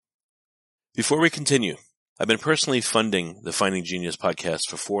Before we continue, I've been personally funding the Finding Genius podcast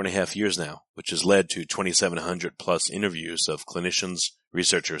for 4.5 years now, which has led to 2,700 plus interviews of clinicians,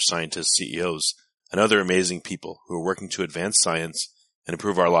 researchers, scientists, CEOs, and other amazing people who are working to advance science and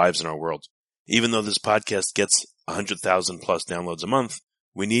improve our lives and our world. Even though this podcast gets 100,000 plus downloads a month,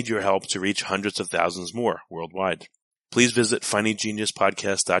 we need your help to reach hundreds of thousands more worldwide. Please visit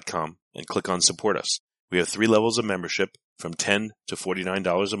findinggeniuspodcast.com and click on Support Us. We have 3 levels of membership from $10 to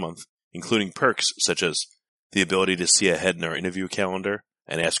 $49 a month, including perks such as the ability to see ahead in our interview calendar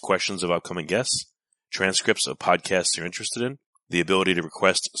and ask questions of upcoming guests, transcripts of podcasts you're interested in, the ability to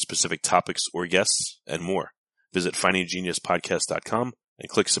request specific topics or guests, and more. Visit findinggeniuspodcast.com and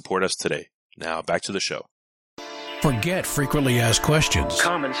click Support Us today. Now back to the show. Forget frequently asked questions.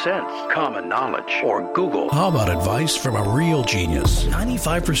 Common sense, common knowledge, or Google. How about advice from a real genius?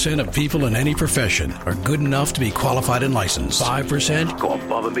 95% of people in any profession are good enough to be qualified and licensed. 5% go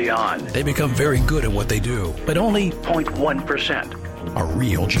above and beyond. They become very good at what they do, but only 0.1% are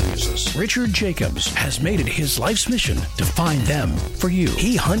real geniuses. Richard Jacobs has made it his life's mission to find them for you.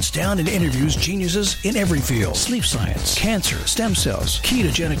 He hunts down and interviews geniuses in every field: sleep science, cancer, stem cells,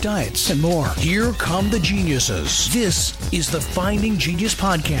 ketogenic diets, and more. Here come the geniuses. This is the Finding Genius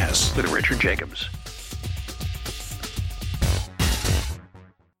Podcast with Richard Jacobs.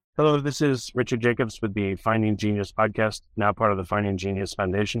 Hello, this is Richard Jacobs with the Finding Genius Podcast, now part of the Finding Genius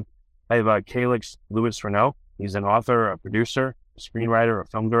Foundation. I have Calix Lewis Renault. He's an author, a producer, a screenwriter, a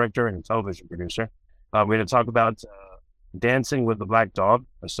film director, and a television producer. We're going to talk about Dancing with the Black Dog,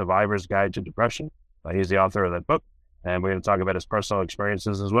 A Survivor's Guide to Depression. He's the author of that book, and we're going to talk about his personal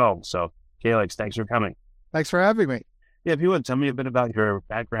experiences as well. So, Calix, thanks for coming. Thanks for having me. Yeah, if you would, tell me a bit about your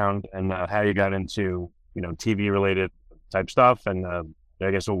background and how you got into, TV-related type stuff, and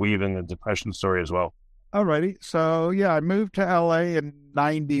I guess we'll weave in the depression story as well. Alrighty. So, I moved to LA in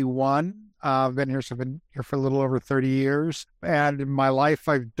 91. I've been here for a little over 30 years. And in my life,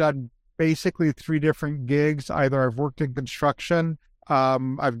 I've done basically 3 different gigs. Either I've worked in construction,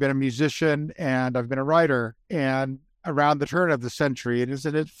 I've been a musician, and I've been a writer. And around the turn of the century,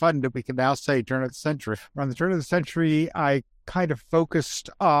 isn't it fun that we can now say turn of the century? Around the turn of the century, I kind of focused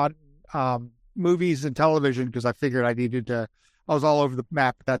on movies and television because I figured I was all over the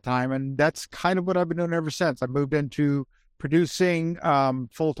map at that time. And that's kind of what I've been doing ever since. I moved into producing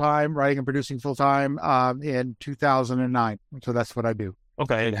full-time, writing and producing full-time in 2009. So that's what I do.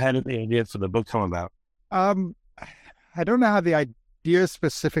 Okay. And how did the idea for the book come about? I don't know how the idea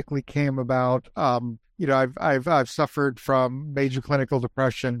specifically came about. I've suffered from major clinical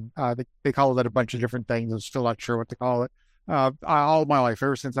depression. They call it a bunch of different things. I'm still not sure what to call it. All my life,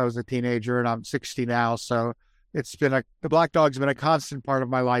 ever since I was a teenager, and I'm 60 now. So it's been the Black Dog's been a constant part of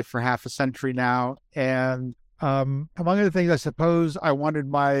my life for half a century now. And among other things, I suppose I wanted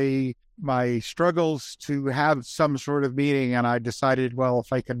my struggles to have some sort of meaning, and I decided, well,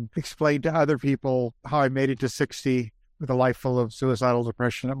 if I can explain to other people how I made it to 60 with a life full of suicidal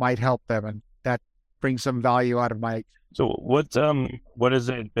depression, it might help them, and that brings some value out of my. So what has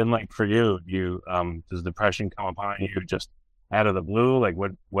it been like for you? Does depression come upon you just out of the blue? Like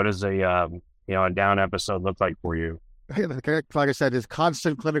what does a down episode look like for you? Like I said, it's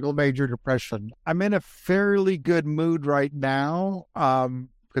constant clinical major depression. I'm in a fairly good mood right now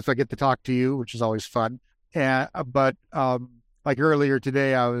because I get to talk to you, which is always fun. But like earlier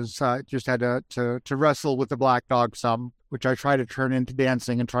today, I was just had to wrestle with the Black Dog some, which I try to turn into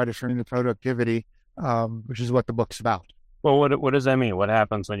dancing and try to turn into productivity, which is what the book's about. Well, what does that mean? What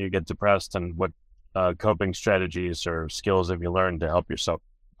happens when you get depressed, and what coping strategies or skills have you learned to help yourself?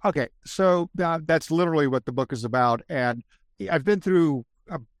 Okay, so that's literally what the book is about. And I've been through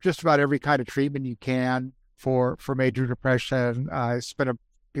just about every kind of treatment you can for major depression. I spent a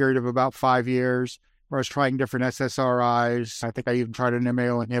period of about 5 years where I was trying different SSRIs. I think I even tried an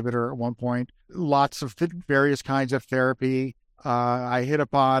MAO inhibitor at one point. Lots of various kinds of therapy. I hit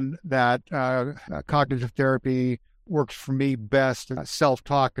upon that cognitive therapy works for me best,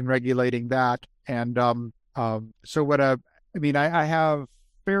 self-talk and regulating that. And so what I have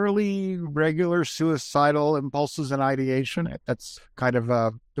fairly regular suicidal impulses and ideation. That's kind of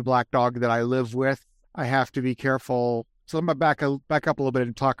the Black Dog that I live with. I have to be careful. So I'm going to back up a little bit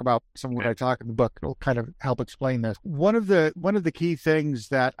and talk about some of what I talk in the book. It'll kind of help explain this. One of the key things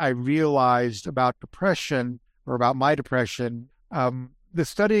that I realized about depression, or about my depression, the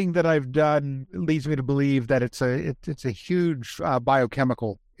studying that I've done leads me to believe that it's a huge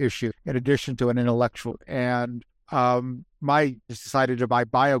biochemical issue in addition to an intellectual. And my decided that my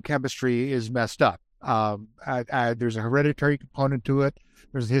biochemistry is messed up. There's a hereditary component to it.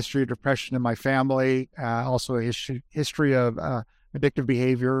 There's a history of depression in my family, also a history of addictive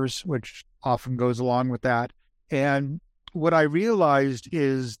behaviors, which often goes along with that. And what I realized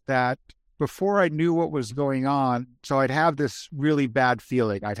is that before I knew what was going on, so I'd have this really bad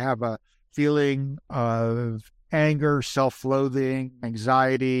feeling. I'd have a feeling of anger, self-loathing,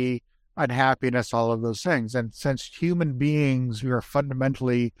 anxiety, unhappiness, all of those things. And since human beings, we are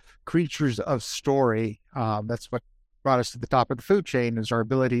fundamentally creatures of story. That's what brought us to the top of the food chain, is our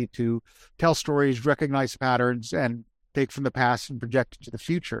ability to tell stories, recognize patterns, and take from the past and project it to the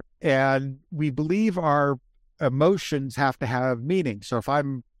future. And we believe our emotions have to have meaning. So if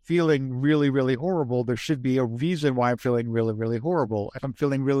I'm feeling really, really horrible, there should be a reason why I'm feeling really, really horrible. If I'm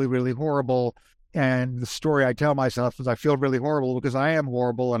feeling really, really horrible, and the story I tell myself is I feel really horrible because I am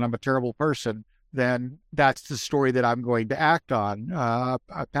horrible and I'm a terrible person, then that's the story that I'm going to act on.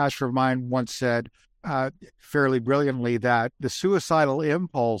 A pastor of mine once said fairly brilliantly that the suicidal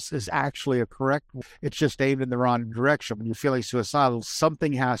impulse is actually a correct one. It's just aimed in the wrong direction. When you're feeling suicidal,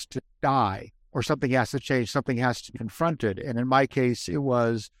 something has to die or something has to change, something has to be confronted. And in my case, it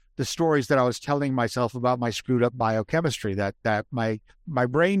was the stories that I was telling myself about my screwed up biochemistry, that my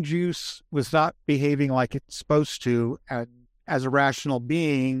brain juice was not behaving like it's supposed to. And as a rational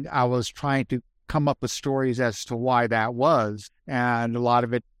being, I was trying to come up with stories as to why that was. And a lot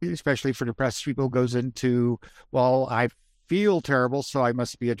of it, especially for depressed people, goes into, well, I feel terrible, so I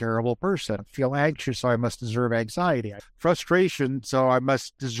must be a terrible person. I feel anxious, so I must deserve anxiety. Frustration, so I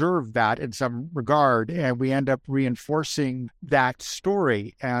must deserve that in some regard. And we end up reinforcing that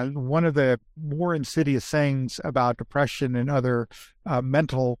story. And one of the more insidious things about depression and other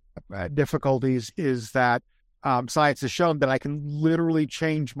mental difficulties is that science has shown that I can literally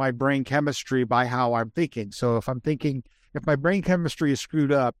change my brain chemistry by how I'm thinking. So if my brain chemistry is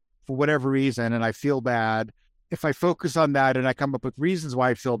screwed up for whatever reason and I feel bad, if I focus on that and I come up with reasons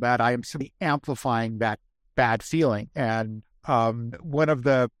why I feel bad, I am simply amplifying that bad feeling. And one of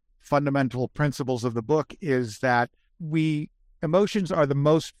the fundamental principles of the book is that emotions are the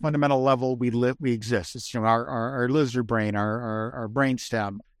most fundamental level we exist. It's our lizard brain, our brain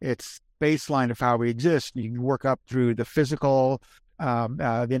stem. It's baseline of how we exist. You can work up through the physical,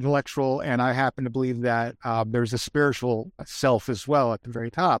 the intellectual, and I happen to believe that there's a spiritual self as well at the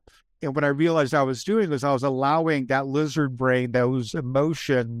very top. And what I realized I was doing was I was allowing that lizard brain, those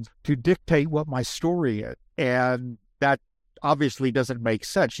emotions, to dictate what my story is. And that obviously doesn't make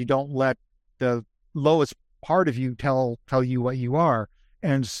sense. You don't let the lowest part of you tell you what you are.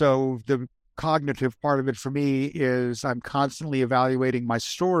 And so the cognitive part of it for me is I'm constantly evaluating my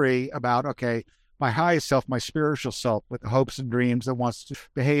story about, okay, my highest self, my spiritual self with the hopes and dreams that wants to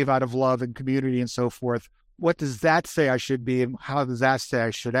behave out of love and community and so forth. What does that say I should be, and how does that say I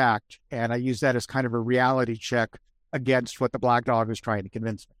should act? And I use that as kind of a reality check against what the black dog is trying to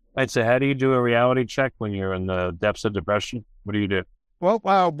convince me. Right. So how do you do a reality check when you're in the depths of depression? What do you do? Well,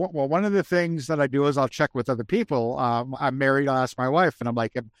 one of the things that I do is I'll check with other people. I'm married. I'll ask my wife, and I'm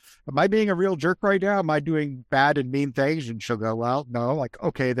like, am I being a real jerk right now? Am I doing bad and mean things? And she'll go, well, no. Like,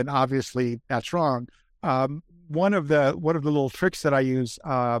 okay, then obviously that's wrong. One of the little tricks that I use,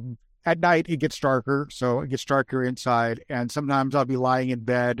 at night, it gets darker, so it gets darker inside. And sometimes I'll be lying in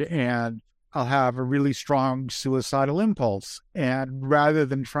bed and I'll have a really strong suicidal impulse. And rather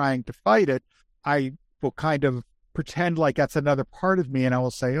than trying to fight it, I will kind of pretend like that's another part of me. And I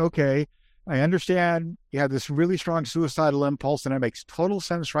will say, okay, I understand you have this really strong suicidal impulse and it makes total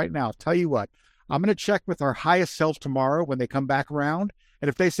sense right now. Tell you what, I'm going to check with our highest self tomorrow when they come back around. And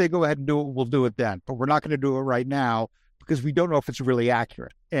if they say, go ahead and do it, we'll do it then. But we're not going to do it right now, because we don't know if it's really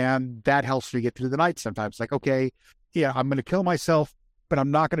accurate. And that helps me get through the night sometimes. Like, okay, yeah, I'm going to kill myself, but I'm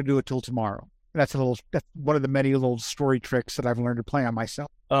not going to do it till tomorrow. That's one of the many little story tricks that I've learned to play on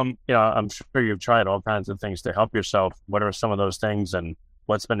myself. I'm sure you've tried all kinds of things to help yourself. What are some of those things, and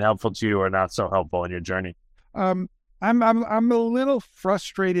what's been helpful to you or not so helpful in your journey? I'm a little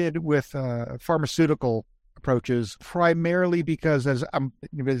frustrated with pharmaceutical approaches, primarily because as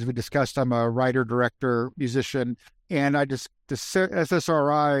we discussed, I'm a writer, director, musician, and the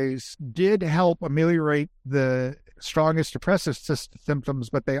SSRIs did help ameliorate the strongest depressive symptoms,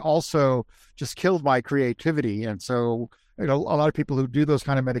 but they also just killed my creativity. And so, a lot of people who do those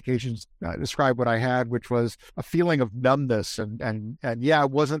kind of medications describe what I had, which was a feeling of numbness. And yeah, I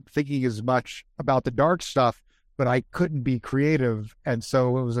wasn't thinking as much about the dark stuff, but I couldn't be creative. And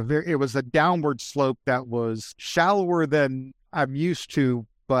so it was a downward slope that was shallower than I'm used to,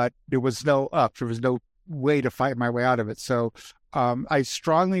 but there was no up. There was no way to fight my way out of it. So I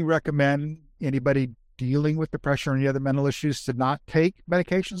strongly recommend anybody dealing with depression or any other mental issues to not take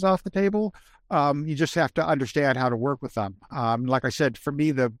medications off the table. You just have to understand how to work with them. Like I said, for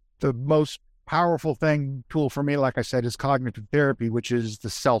me, the most powerful tool for me, like I said, is cognitive therapy, which is the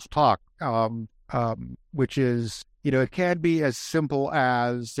self-talk, which is, it can be as simple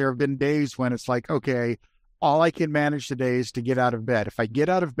as there have been days when it's like, okay, all I can manage today is to get out of bed. If I get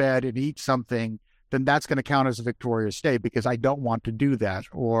out of bed and eat something, then that's going to count as a victorious day because I don't want to do that.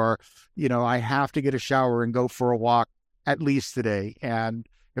 Or, I have to get a shower and go for a walk at least today. And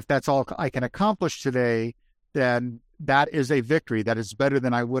if that's all I can accomplish today, then that is a victory. That is better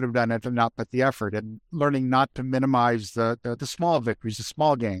than I would have done had I not put the effort, and learning not to minimize the small victories, the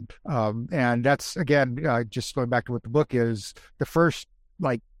small gain. And that's, again, just going back to what the book is, the first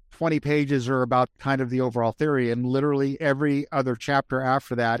 20 pages are about kind of the overall theory. And literally every other chapter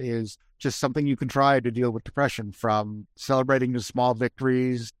after that is just something you can try to deal with depression, from celebrating the small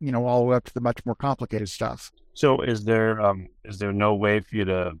victories, all the way up to the much more complicated stuff. So is there no way for you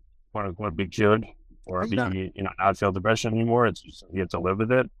to quote unquote be cured or not feel depression anymore? It's just, you have to live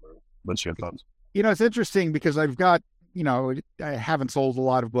with it. What's your thoughts? It's interesting because I've got, I haven't sold a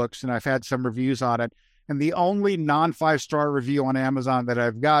lot of books and I've had some reviews on it. And the only non-5-star review on Amazon that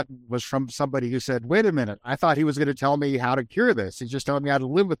I've gotten was from somebody who said, wait a minute, I thought he was going to tell me how to cure this. He's just telling me how to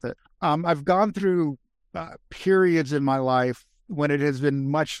live with it. I've gone through periods in my life when it has been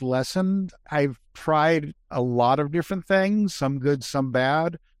much lessened. I've tried a lot of different things, some good, some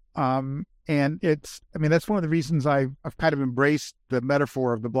bad. And that's one of the reasons I've kind of embraced the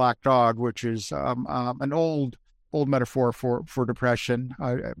metaphor of the black dog, which is an old metaphor for depression,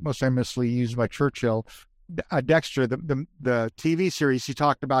 most famously used by Churchill. Dexter, the TV series, he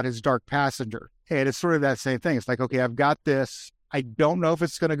talked about his dark passenger. And it's sort of that same thing. It's like, okay, I've got this. I don't know if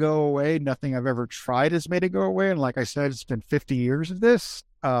it's going to go away. Nothing I've ever tried has made it go away. And like I said, it's been 50 years of this.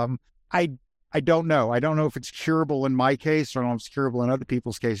 I don't know. I don't know if it's curable in my case, or I don't know if it's curable in other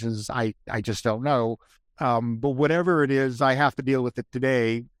people's cases. I just don't know. But whatever it is, I have to deal with it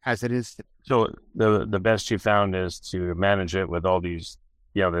today as it is. So the best you found is to manage it with all these,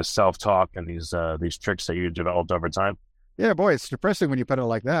 this self-talk and these tricks that you developed over time. Yeah, boy, it's depressing when you put it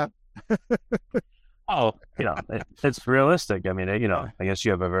like that. Oh, it's realistic. I mean, I guess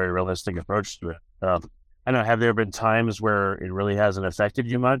you have a very realistic approach to it. I know, have there been times where it really hasn't affected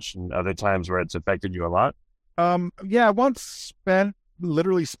you much and other times where it's affected you a lot? Yeah, I once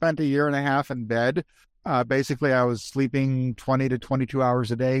literally spent a year and a half in bed. Basically, I was sleeping 20 to 22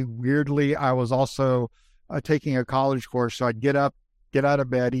 hours a day. Weirdly, I was also taking a college course. So I'd get up, get out of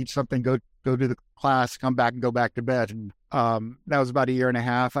bed, eat something, go to the class, come back and go back to bed. And that was about a year and a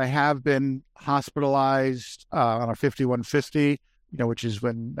half. I have been hospitalized on a 5150, which is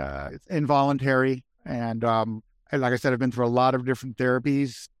when it's involuntary. And like I said, I've been through a lot of different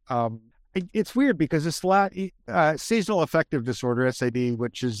therapies. It's weird because it's seasonal affective disorder, SAD,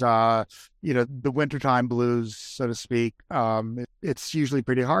 which is, the wintertime blues, so to speak. It's usually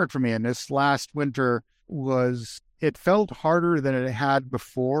pretty hard for me. And this last winter it felt harder than it had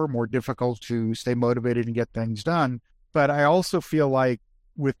before, more difficult to stay motivated and get things done. But I also feel like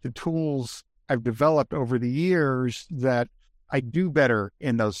with the tools I've developed over the years that I do better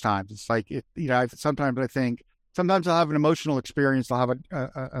in those times. It's like, sometimes I'll have an emotional experience. I'll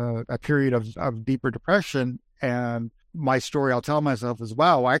have a period of deeper depression. And my story I'll tell myself is,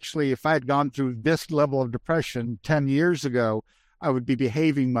 wow, actually, if I had gone through this level of depression 10 years ago, I would be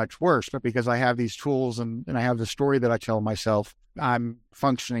behaving much worse. But because I have these tools and I have the story that I tell myself, I'm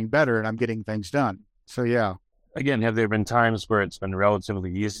functioning better and I'm getting things done. So, yeah. Again, have there been times where it's been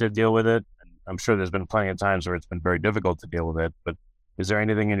relatively easy to deal with it? I'm sure there's been plenty of times where it's been very difficult to deal with it. But is there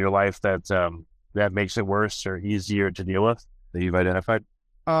anything in your life that makes it worse or easier to deal with that you've identified?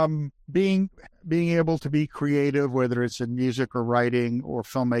 Being able to be creative, whether it's in music or writing or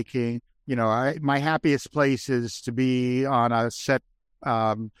filmmaking. My happiest place is to be on a set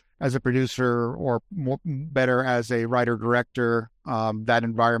as a producer or better as a writer-director. That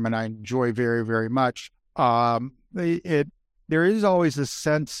environment I enjoy very, very much. There is always a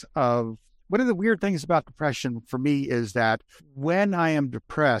sense of, one of the weird things about depression for me is that when I am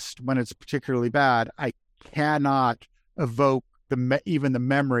depressed, when it's particularly bad, I cannot evoke even the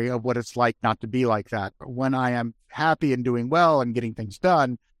memory of what it's like not to be like that. But when I am happy and doing well and getting things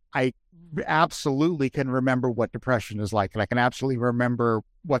done, I absolutely can remember what depression is like. And I can absolutely remember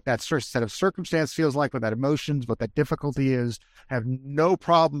what that set of circumstance feels like, what that emotions, what that difficulty is. I have no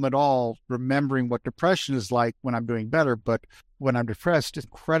problem at all remembering what depression is like when I'm doing better. But when I'm depressed, it's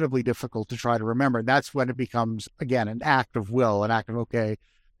incredibly difficult to try to remember. That's when it becomes, again, an act of will, an act of, okay,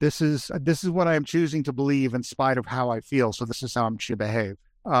 this is what I am choosing to believe in spite of how I feel. So this is how I should behave.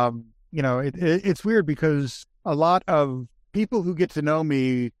 It's weird because a lot of people who get to know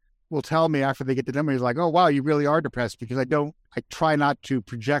me will tell me after they get to know me, like, oh, wow, you really are depressed, because I try not to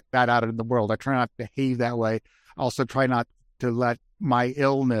project that out in the world. I try not to behave that way. I also try not to let my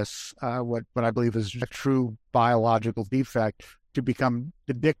illness, what I believe is a true biological defect, to become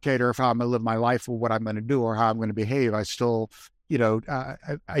the dictator of how I'm going to live my life or what I'm going to do or how I'm going to behave. I still,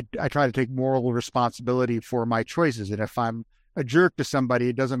 I try to take moral responsibility for my choices. And if I'm a jerk to somebody,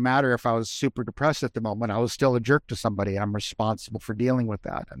 it doesn't matter if I was super depressed at the moment. I was still a jerk to somebody. I'm responsible for dealing with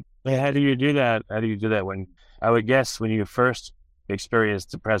that. And how do you do that? How do you do that when, I would guess, when you first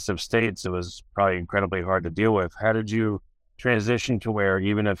experienced depressive states, it was probably incredibly hard to deal with. How did you transition to where,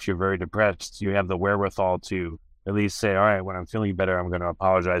 even if you're very depressed, you have the wherewithal to at least say, all right, when I'm feeling better, I'm going to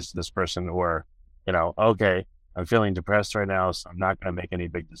apologize to this person, or, okay, I'm feeling depressed right now, so I'm not going to make any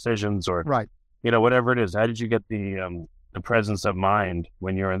big decisions, or, right. Whatever it is. How did you get the presence of mind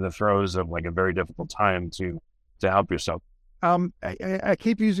when you're in the throes of like a very difficult time to help yourself? I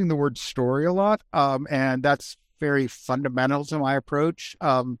keep using the word story a lot, and that's very fundamental to my approach.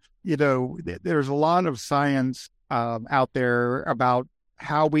 There's a lot of science out there about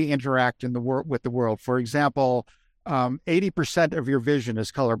how we interact in the world with the world. For example, 80% of your vision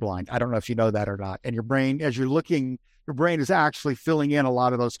is colorblind. I don't know if you know that or not. And your brain, as you're looking, your brain is actually filling in a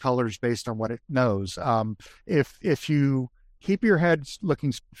lot of those colors based on what it knows. If you keep your head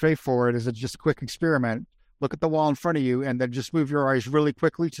looking straight forward as just a quick experiment, look at the wall in front of you, and then just move your eyes really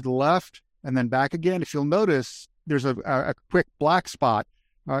quickly to the left and then back again. If you'll notice, there's a quick black spot.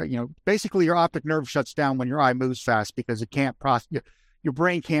 Basically your optic nerve shuts down when your eye moves fast because it can't process. Your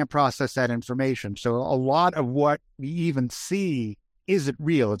brain can't process that information. So a lot of what we even see isn't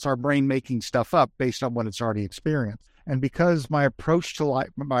real. It's our brain making stuff up based on what it's already experienced. And because my approach to life,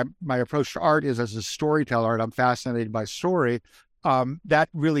 my approach to art is as a storyteller, and I'm fascinated by story, that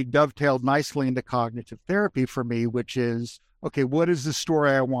really dovetailed nicely into cognitive therapy for me, which is, okay, what is the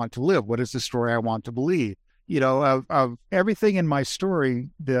story I want to live? What is the story I want to believe? Of everything in my story,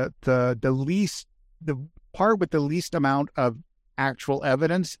 the part with the least amount of actual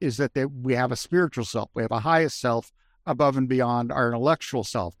evidence is that we have a spiritual self. We have a highest self above and beyond our intellectual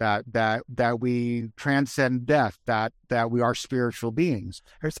self, that we transcend death, that we are spiritual beings.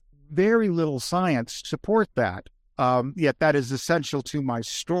 There's very little science to support that. Yet that is essential to my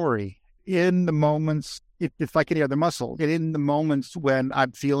story. In the moments, it's like any other muscle. In the moments when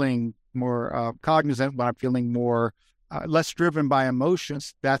I'm feeling more cognizant, when I'm feeling more less driven by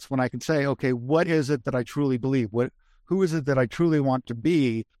emotions, that's when I can say, okay, what is it that I truly believe? Who is it that I truly want to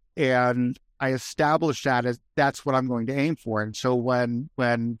be? And I establish that as that's what I'm going to aim for. And so when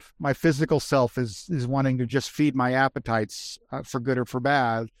my physical self is wanting to just feed my appetites for good or for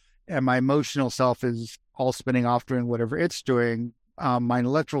bad, and my emotional self is all spinning off doing whatever it's doing, my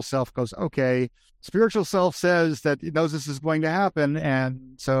intellectual self goes, okay, spiritual self says that it knows this is going to happen.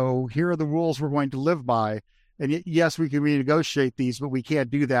 And so here are the rules we're going to live by. And yes, we can renegotiate these, but we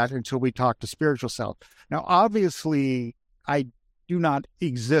can't do that until we talk to spiritual self. Now, obviously, I do not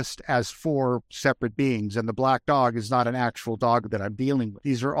exist as four separate beings, and the black dog is not an actual dog that I'm dealing with.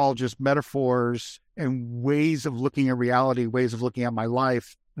 These are all just metaphors and ways of looking at reality, ways of looking at my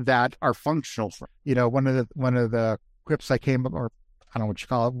life that are functional for. One of the quips I came up, or I don't know what you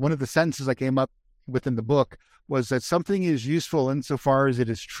call it, one of the sentences I came up within the book was that something is useful insofar as it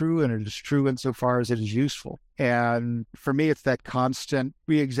is true, and it is true insofar as it is useful. And for me, it's that constant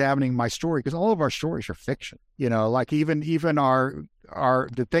re-examining my story, because all of our stories are fiction. Like even our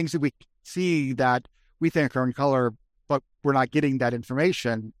the things that we see that we think are in color, but we're not getting that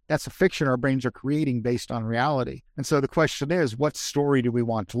information. That's a fiction our brains are creating based on reality. And so the question is, what story do we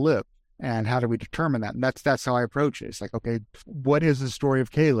want to live? And how do we determine that? And that's how I approach it. It's like, okay, what is the story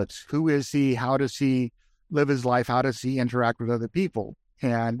of Calyx? Who is he? How does he live his life? How does he interact with other people?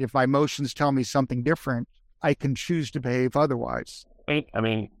 And if my emotions tell me something different, I can choose to behave otherwise. I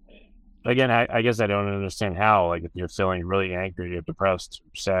mean, again, I guess I don't understand how, like, if you're feeling really angry or depressed,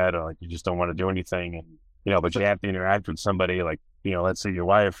 or sad, or like you just don't want to do anything, and but you have to interact with somebody, like, let's say your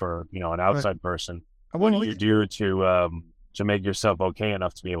wife or an outside person. What do you do to make yourself okay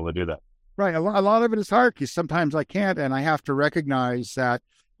enough to be able to do that? Right. A lot of it is hard because sometimes I can't, and I have to recognize that,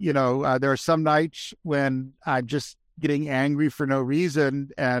 there are some nights when I'm just getting angry for no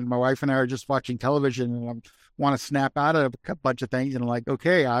reason, and my wife and I are just watching television, and I want to snap out of a bunch of things, and I'm like,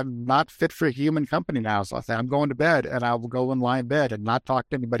 okay, I'm not fit for human company now. So I say, I'm going to bed, and I will go and lie in bed and not talk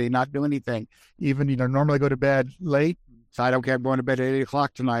to anybody, not do anything. Even, normally go to bed late. Decide, okay, I'm going to bed at 8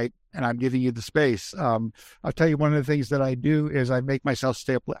 o'clock tonight, and I'm giving you the space. I'll tell you, one of the things that I do is I make myself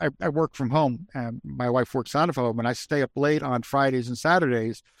stay up. I work from home, and my wife works out of home, and I stay up late on Fridays and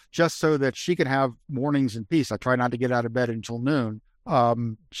Saturdays just so that she can have mornings in peace. I try not to get out of bed until noon,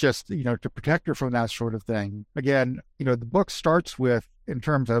 just, to protect her from that sort of thing. Again, the book starts with, in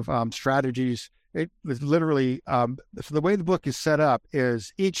terms of strategies, it was literally, so the way the book is set up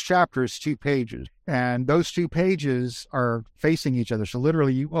is each chapter is 2 pages, and those 2 pages are facing each other. So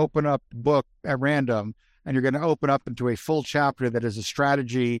literally you open up the book at random, and you're going to open up into a full chapter that is a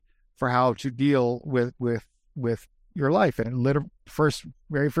strategy for how to deal with your life. And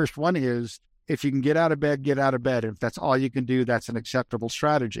very first one is, if you can get out of bed, get out of bed. If that's all you can do, that's an acceptable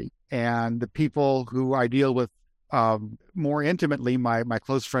strategy. And the people who I deal with more intimately, my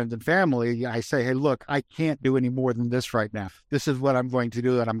close friends and family, I say, hey, look, I can't do any more than this right now. This is what I'm going to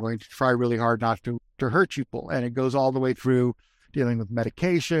do, and I'm going to try really hard not to hurt people. And it goes all the way through dealing with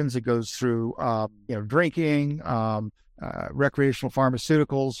medications. It goes through, drinking, recreational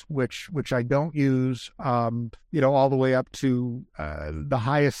pharmaceuticals, which I don't use, all the way up to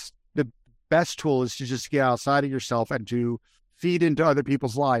the best tool is to just get outside of yourself and to feed into other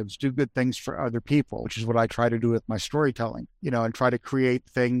people's lives, do good things for other people, which is what I try to do with my storytelling, and try to create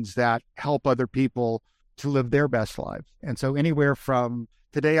things that help other people to live their best lives. And so anywhere from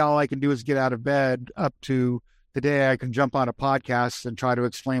today, all I can do is get out of bed, up to today, I can jump on a podcast and try to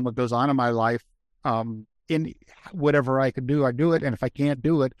explain what goes on in my life. In whatever I can do, I do it. And if I can't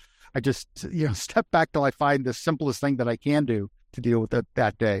do it, I just, step back till I find the simplest thing that I can do to deal with it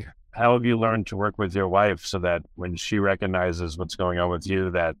that day. How have you learned to work with your wife so that when she recognizes what's going on with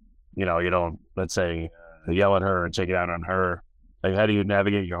you, that, you don't, let's say, yell at her and take it out on her? Like, how do you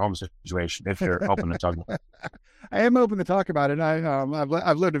navigate your home situation if you're open to talk about it? I am open to talk about it.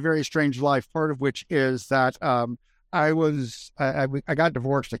 I've lived a very strange life, part of which is that I got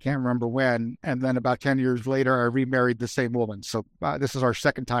divorced. I can't remember when. And then about 10 years later, I remarried the same woman. So this is our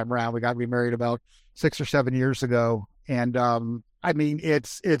second time around. We got remarried about 6 or 7 years ago. And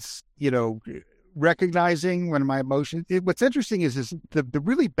it's recognizing when my emotions, what's interesting is the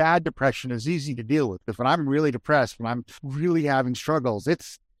really bad depression is easy to deal with. Because when I'm really depressed, when I'm really having struggles,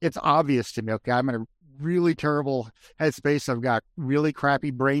 it's obvious to me. Okay, I'm in a really terrible headspace. I've got really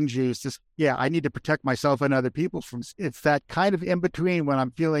crappy brain juice. I need to protect myself and other people from. It's that kind of in between when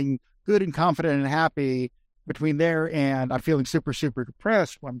I'm feeling good and confident and happy between there, and I'm feeling super, super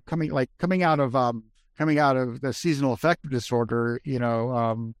depressed. When I'm coming out of the seasonal affective disorder,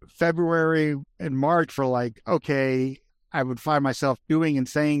 February and March I would find myself doing and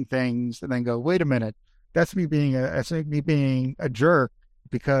saying things and then go, wait a minute, that's me being a jerk,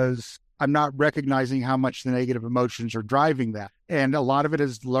 because I'm not recognizing how much the negative emotions are driving that. And a lot of it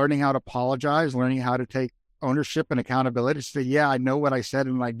is learning how to apologize, learning how to take ownership and accountability. Say, I know what I said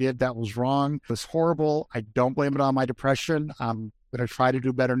and what I did, that was wrong. It was horrible. I don't blame it on my depression. I'm going to try to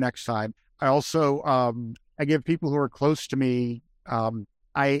do better next time. I also, I give people who are close to me,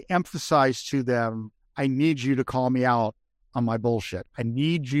 I emphasize to them, I need you to call me out on my bullshit. I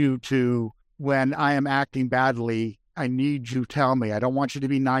need you to, when I am acting badly, I need you to tell me. I don't want you to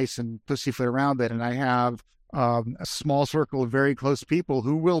be nice and pussyfoot around it. And I have a small circle of very close people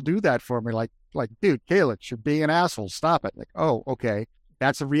who will do that for me. Like, dude, Calyx, you're being an asshole. Stop it. Like, oh, okay.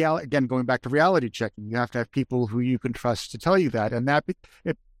 That's a reality. Again, going back to reality checking, you have to have people who you can trust to tell you that. And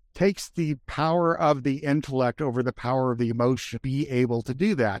it takes the power of the intellect over the power of the emotion to be able to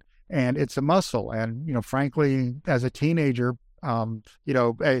do that. And it's a muscle. And, frankly, as a teenager, one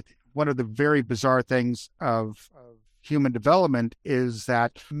of the very bizarre things of human development is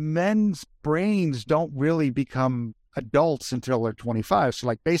that men's brains don't really become adults until they're 25.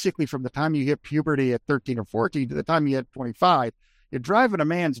 So basically from the time you hit puberty at 13 or 14 to the time you hit 25, you're driving a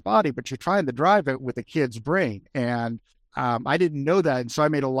man's body, but you're trying to drive it with a kid's brain. And I didn't know that. And so I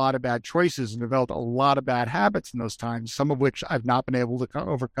made a lot of bad choices and developed a lot of bad habits in those times, some of which I've not been able to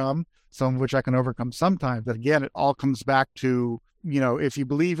overcome, some of which I can overcome sometimes. But again, it all comes back to, if you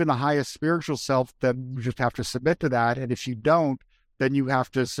believe in the highest spiritual self, then you just have to submit to that. And if you don't, then you have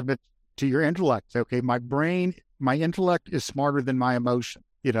to submit to your intellect. Okay, my intellect is smarter than my emotion,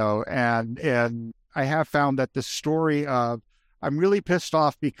 and I have found that the story of I'm really pissed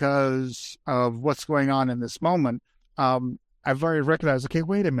off because of what's going on in this moment. I've already recognized, okay,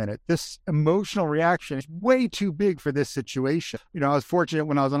 wait a minute, this emotional reaction is way too big for this situation. I was fortunate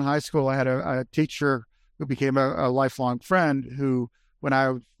when I was in high school, I had a teacher who became a lifelong friend who, when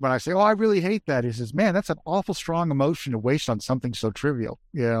I say, oh, I really hate that, he says, man, that's an awful strong emotion to waste on something so trivial.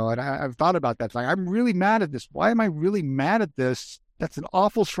 And I've thought about that. Like, I'm really mad at this. Why am I really mad at this? That's an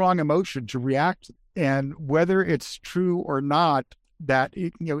awful strong emotion to react to. And whether it's true or not, that,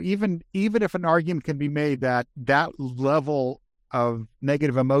 even if an argument can be made that level of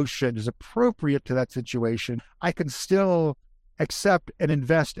negative emotion is appropriate to that situation, I can still accept and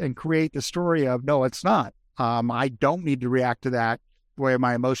invest and create the story of, no, it's not. I don't need to react to that. the way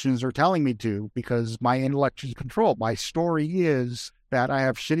my emotions are telling me to, because my intellect is controlled. My story is that I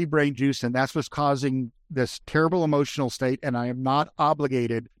have shitty brain juice, and that's what's causing this terrible emotional state, and I am not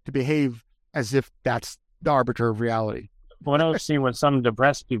obligated to behave as if that's the arbiter of reality. What I've seen with some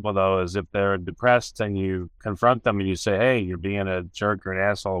depressed people, though, is if they're depressed and you confront them and you say, hey, you're being a jerk or an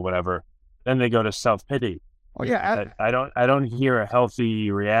asshole or whatever, then they go to self-pity. Oh, yeah. I don't hear a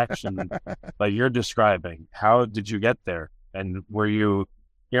healthy reaction like you're describing. How did you get there? And were you,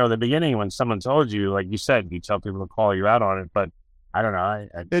 the beginning when someone told you, like you said, you tell people to call you out on it, but I don't know.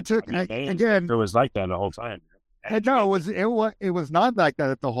 It was like that the whole time. No, it was not like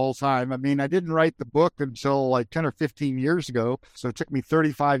that the whole time. I mean, I didn't write the book until like 10 or 15 years ago. So it took me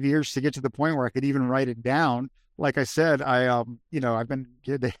 35 years to get to the point where I could even write it down. Like I said,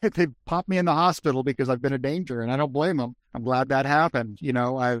 they popped me in the hospital because I've been a danger, and I don't blame them. I'm glad that happened.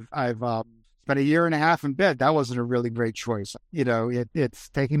 I've spent a year and a half in bed. That wasn't a really great choice. It's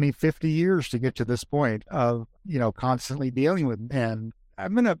taken me 50 years to get to this point of, constantly dealing with. And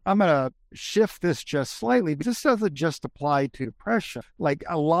I'm gonna shift this just slightly, but this doesn't just apply to depression. Like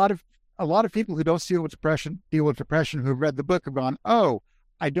a lot of people who don't deal with depression who've read the book have gone, oh,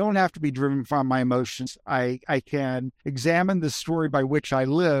 I don't have to be driven from my emotions. I can examine the story by which I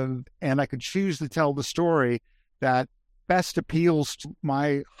live, and I can choose to tell the story that best appeals to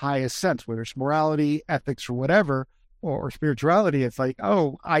my highest sense, whether it's morality, ethics, or whatever, or spirituality. It's like,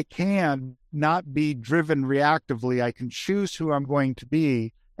 oh, I can not be driven reactively. I can choose who I'm going to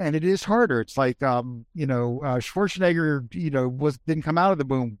be. And it is harder. It's like, Schwarzenegger, didn't come out of the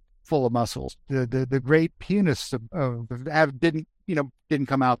womb full of muscles. The great pianists didn't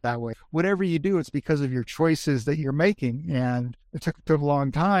come out that way. Whatever you do, it's because of your choices that you're making. And it took a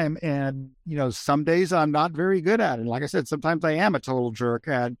long time. And, some days I'm not very good at it. Like I said, sometimes I am a total jerk,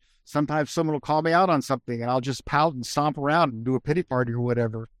 and sometimes someone will call me out on something and I'll just pout and stomp around and do a pity party or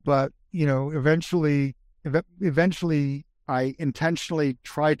whatever. But, eventually I intentionally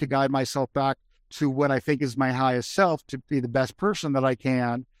try to guide myself back to what I think is my highest self, to be the best person that I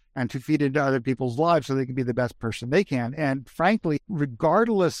can, and to feed into other people's lives so they can be the best person they can. And frankly,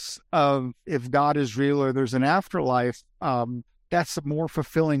 regardless of if God is real or there's an afterlife, that's a more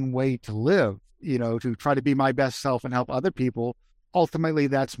fulfilling way to live, to try to be my best self and help other people. Ultimately,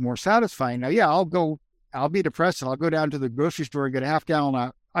 that's more satisfying. Now, yeah, I'll be depressed and I'll go down to the grocery store and get a half-gallon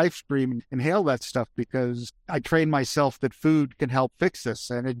of ice cream and inhale that stuff because I trained myself that food can help fix this,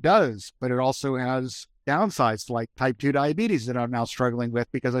 and it does. But it also has downsides like type 2 diabetes that I'm now struggling with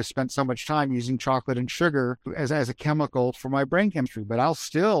because I spent so much time using chocolate and sugar as a chemical for my brain chemistry. But I'll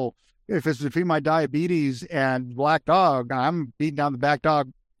still, if it's between my diabetes and black dog, I'm beating down the black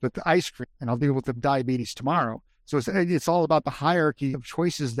dog with the ice cream, and I'll deal with the diabetes tomorrow. So it's all about the hierarchy of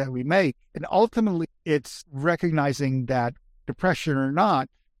choices that we make. And ultimately, it's recognizing that depression or not,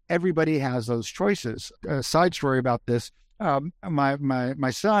 everybody has those choices. A side story about this,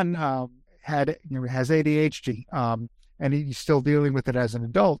 my son has ADHD, and he's still dealing with it as an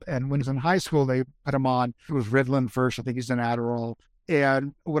adult. And when he was in high school, they put him on, it was Ritalin first, I think he's an Adderall.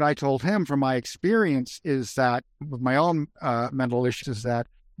 And what I told him from my experience is that with my own mental issues is that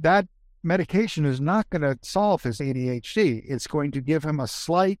medication is not going to solve his ADHD. It's going to give him a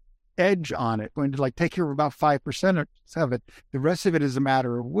slight edge on it, going to take care of about 5% of it. The rest of it is a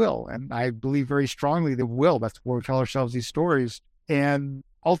matter of will. And I believe very strongly that will, that's where we tell ourselves these stories. And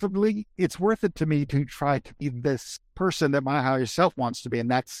ultimately, it's worth it to me to try to be this person that my higher self wants to be.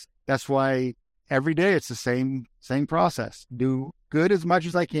 And that's why every day it's the same process. Do good as much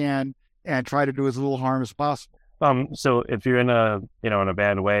as I can and try to do as little harm as possible. So if you're in a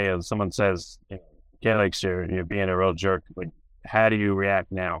bad way, and someone says, Calix, you're being a real jerk, how do you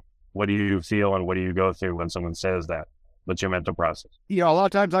react now? What do you feel and what do you go through when someone says that? What's your mental process? A lot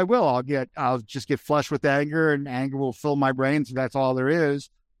of times I will. I'll just get flushed with anger, and anger will fill my brain. So that's all there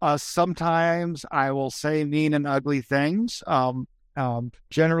is. Sometimes I will say mean and ugly things.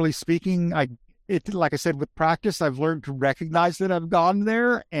 Generally speaking, like I said, with practice, I've learned to recognize that I've gone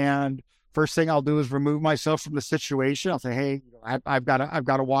there, and first thing I'll do is remove myself from the situation. I'll say, hey, I've got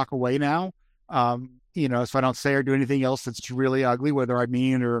to walk away now. So I don't say or do anything else that's really ugly, whether I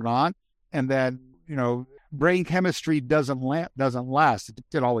mean it or not. And then, brain chemistry doesn't last.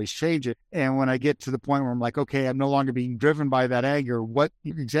 It always changes. And when I get to the point where I'm like, okay, I'm no longer being driven by that anger,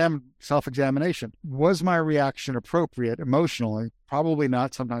 self-examination. Was my reaction appropriate emotionally? Probably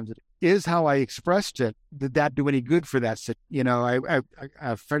not. Sometimes it is. How I expressed it, did that do any good for that?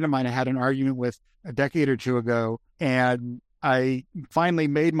 A friend of mine I had an argument with a decade or two ago, and I finally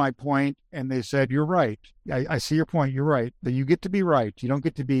made my point, and they said, "You're right. I see your point. You're right. That you get to be right. You don't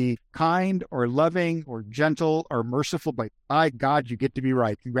get to be kind or loving or gentle or merciful, but by God, you get to be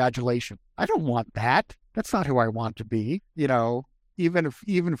right. Congratulations." I don't want that. That's not who I want to be. Even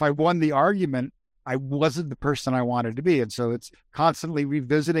if I won the argument, I wasn't the person I wanted to be. And so it's constantly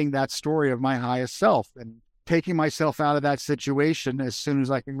revisiting that story of my highest self and taking myself out of that situation as soon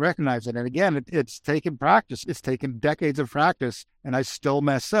as I can recognize it. And again, it's taken practice. It's taken decades of practice, and I still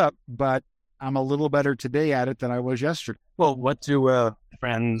mess up, but I'm a little better today at it than I was yesterday. Well, what do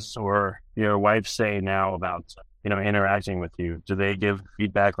friends or your wife say now about, interacting with you? Do they give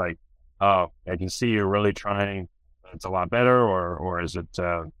feedback like, "Oh, I can see you're really trying. It's a lot better," or is it,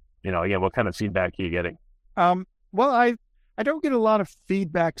 again, what kind of feedback are you getting? Well, I don't get a lot of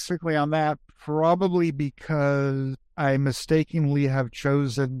feedback strictly on that, probably because I mistakenly have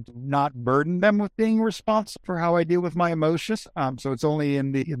chosen to not burden them with being responsible for how I deal with my emotions. So it's only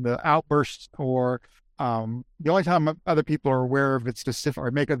in the outbursts or the only time other people are aware of it specific or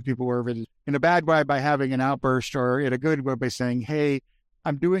make other people aware of it is in a bad way by having an outburst, or in a good way by saying, "Hey,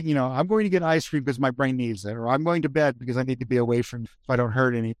 I'm going to get ice cream because my brain needs it," or "I'm going to bed because I need to be away from so I don't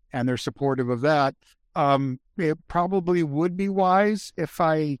hurt any," and they're supportive of that. It probably would be wise if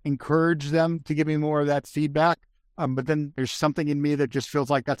I encourage them to give me more of that feedback. But then there's something in me that just feels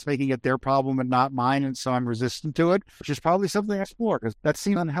like that's making it their problem and not mine. And so I'm resistant to it, which is probably something I explore because that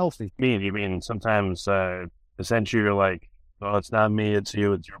seems unhealthy. You mean sometimes essentially you're like, "Well, it's not me, it's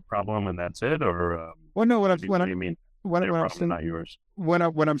you, it's your problem, and that's it," or well, no, what I'm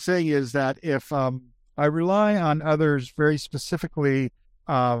saying is that if I rely on others very specifically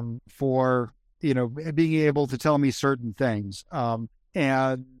for being able to tell me certain things,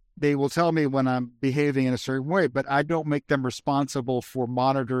 and they will tell me when I'm behaving in a certain way, but I don't make them responsible for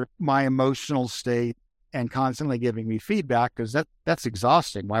monitoring my emotional state and constantly giving me feedback, because that's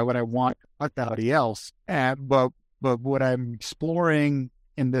exhausting. Why would I want somebody else? But what I'm exploring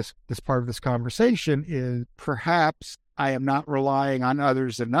in this part of this conversation is perhaps I am not relying on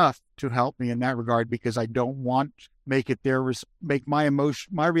others enough to help me in that regard, because I don't want to make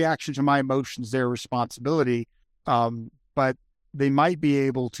my reaction to my emotions their responsibility. But they might be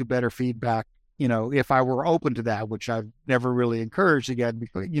able to better feedback, if I were open to that, which I've never really encouraged again,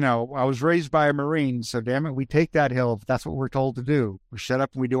 because, I was raised by a Marine, so damn it, we take that hill if that's what we're told to do. We shut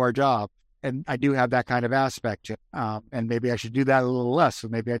up and we do our job. And I do have that kind of aspect to it. And maybe I should do that a little less. So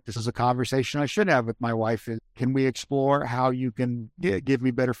maybe this is a conversation I should have with my wife is, can we explore how you can give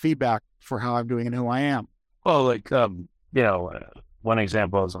me better feedback for how I'm doing and who I am? Well, one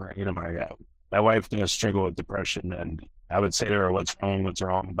example is, my wife does struggle with depression, and I would say to her, what's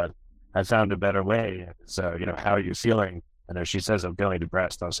wrong? But I found a better way. So, how are you feeling? And if she says, "I'm feeling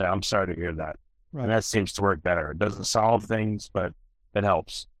depressed," I'll say, "I'm sorry to hear that." Right. And that seems to work better. It doesn't solve things, but it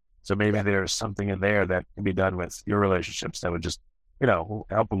helps. So maybe there's something in there that can be done with your relationships that would just,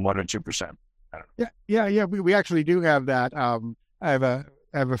 help them 1 or 2%. I don't know. Yeah. We actually do have that. I have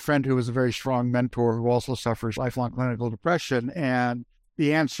a friend who is a very strong mentor who also suffers lifelong clinical depression. And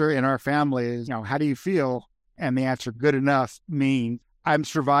the answer in our family is, how do you feel? And the answer, good enough, means I'm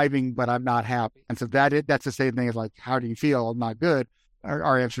surviving, but I'm not happy. And so that's the same thing as like, how do you feel? I'm not good.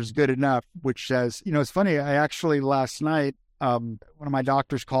 Our answer is good enough, which says, it's funny. I actually last night, one of my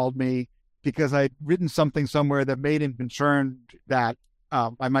doctors called me because I'd written something somewhere that made him concerned that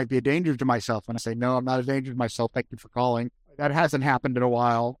I might be a danger to myself. And I say, "No, I'm not a danger to myself. Thank you for calling." That hasn't happened in a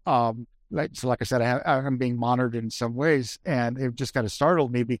while. Like I said, I'm being monitored in some ways, and it just kind of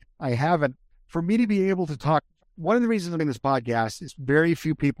startled me because I haven't. For me to be able to talk, one of the reasons I'm doing this podcast is very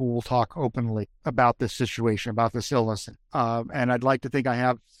few people will talk openly about this situation, about this illness. And I'd like to think I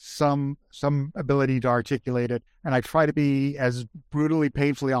have some ability to articulate it. And I try to be as brutally,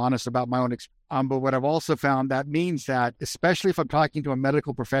 painfully honest about my own experience. But what I've also found, that means that, especially if I'm talking to a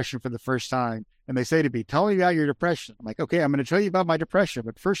medical profession for the first time, and they say to me, "Tell me about your depression." I'm like, "Okay, I'm going to tell you about my depression.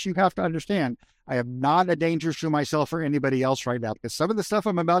 But first you have to understand, I am not a danger to myself or anybody else right now, because some of the stuff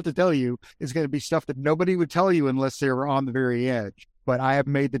I'm about to tell you is going to be stuff that nobody would tell you unless they were on the very edge. But I have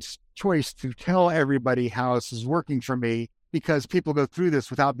made the choice to tell everybody how this is working for me, because people go through this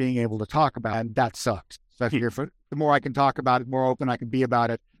without being able to talk about it, and that sucks. So I figure the more I can talk about it, the more open I can be about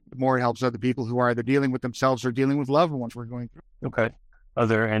it, the more it helps other people who are either dealing with themselves or dealing with loved ones we're going through. Okay. Are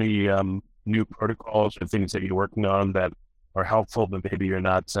there any new protocols or things that you're working on that are helpful, but maybe you're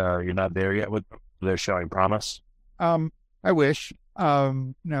not there yet with them? They're showing promise? I wish.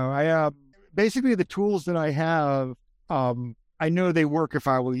 No, basically the tools that I have, I know they work if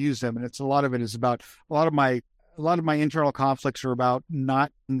I will use them. And a lot of it is about a lot of my a lot of my internal conflicts are about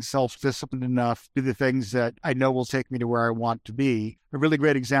not being self-disciplined enough to do the things that I know will take me to where I want to be. A really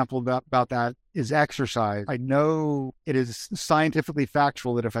great example about that is exercise. I know it is scientifically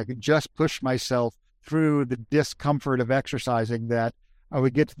factual that if I could just push myself through the discomfort of exercising, that I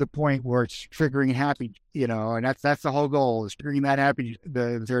would get to the point where it's triggering happy, and that's the whole goal, is triggering that happy,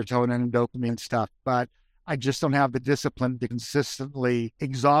 the serotonin and dopamine stuff. But I just don't have the discipline to consistently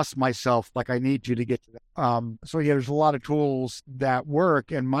exhaust myself like I need to get to that. There's a lot of tools that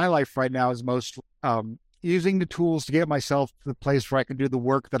work, and my life right now is most using the tools to get myself to the place where I can do the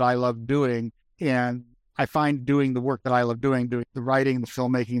work that I love doing. And I find doing the work that I love doing the writing, the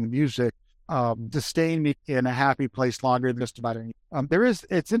filmmaking, the music, sustain me in a happy place longer than just about any.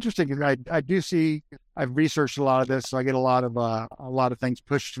 It's interesting because I do see, I've researched a lot of this, so I get a lot of things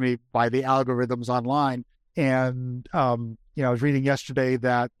pushed to me by the algorithms online. And I was reading yesterday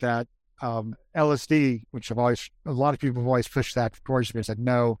that LSD, which a lot of people have always pushed that towards me, I said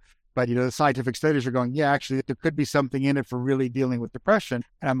no. But, the scientific studies are going, yeah, actually, there could be something in it for really dealing with depression.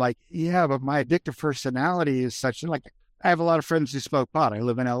 And I'm like, yeah, but my addictive personality is such, like, I have a lot of friends who smoke pot. I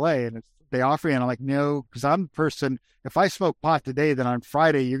live in LA, and they offer me, and I'm like, no, because I'm the person, if I smoke pot today, then on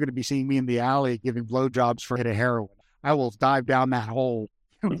Friday, you're going to be seeing me in the alley giving blowjobs for a hit of heroin. I will dive down that hole,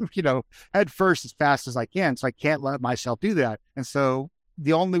 head first as fast as I can. So I can't let myself do that. And so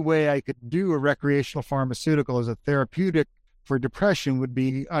the only way I could do a recreational pharmaceutical as a therapeutic for depression would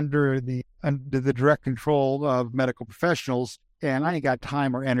be under the direct control of medical professionals. And I ain't got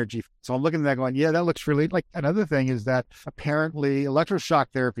time or energy. So I'm looking at that going, yeah, that looks really like. Another thing is that apparently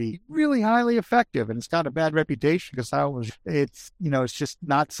electroshock therapy really highly effective, and it's got a bad reputation because it's just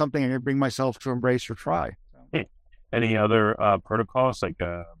not something I can bring myself to embrace or try. So. Any other protocols like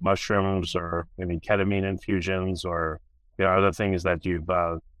mushrooms or maybe ketamine infusions or other things that you've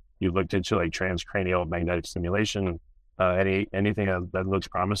looked into, like transcranial magnetic stimulation? Anything that looks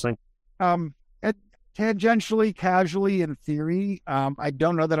promising? Tangentially, casually, in theory. I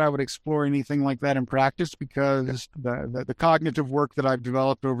don't know that I would explore anything like that in practice because the cognitive work that I've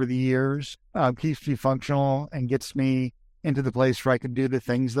developed over the years keeps me functional and gets me into the place where I can do the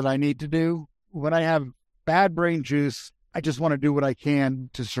things that I need to do. When I have bad brain juice, I just want to do what I can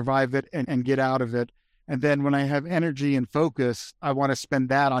to survive it and get out of it. And then when I have energy and focus, I want to spend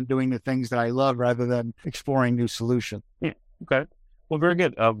that on doing the things that I love rather than exploring new solutions. Yeah. Okay. Well, very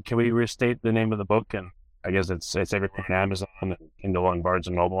good. Can we restate the name of the book? And I guess it's everything on Amazon and Kindle and Barnes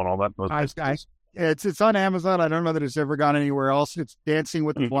and Noble and all that. It's on Amazon. I don't know that it's ever gone anywhere else. It's Dancing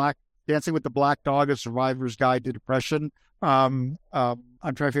with the Black Dog: A Survivor's Guide to Depression. I'm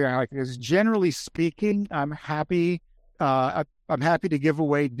trying to figure out how I can. Generally speaking, I'm happy. I'm happy to give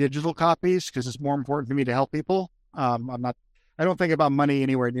away digital copies because it's more important to me to help people. I don't think about money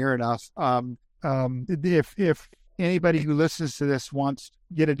anywhere near enough. If anybody who listens to this wants to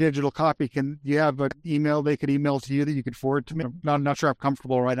get a digital copy, can you have an email they could email to you that you could forward to me? I'm not sure I'm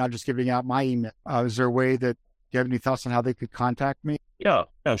comfortable right now just giving out my email. Is there a way that you have any thoughts on how they could contact me? Yeah,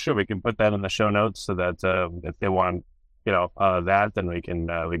 sure. We can put that in the show notes so that if they want, that, then we can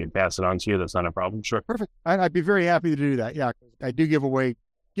pass it on to you. That's not a problem. Sure. Perfect. I'd be very happy to do that. Yeah, I do giving away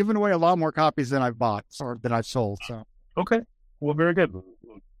a lot more copies than I've bought or than I've sold. So okay. Well, very good.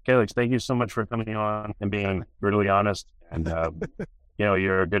 Calyx, thank you so much for coming on and being brutally honest. And,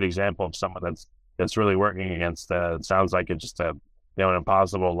 you're a good example of someone that's really working against, it sounds like it's just an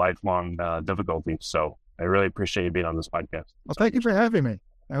impossible lifelong difficulty. So I really appreciate you being on this podcast. Well, thank you for having me.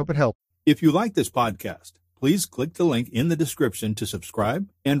 I hope it helped. If you like this podcast, please click the link in the description to subscribe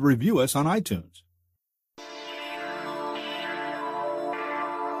and review us on iTunes.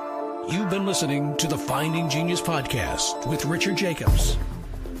 You've been listening to the Finding Genius podcast with Richard Jacobs.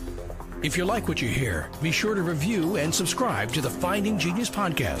 If you like what you hear, be sure to review and subscribe to the Finding Genius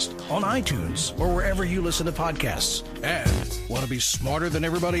podcast on iTunes or wherever you listen to podcasts. And want to be smarter than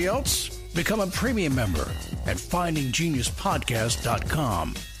everybody else? Become a premium member at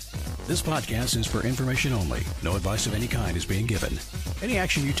findinggeniuspodcast.com. This podcast is for information only. No advice of any kind is being given. Any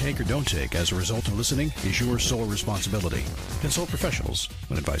action you take or don't take as a result of listening is your sole responsibility. Consult professionals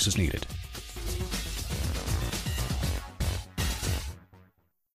when advice is needed.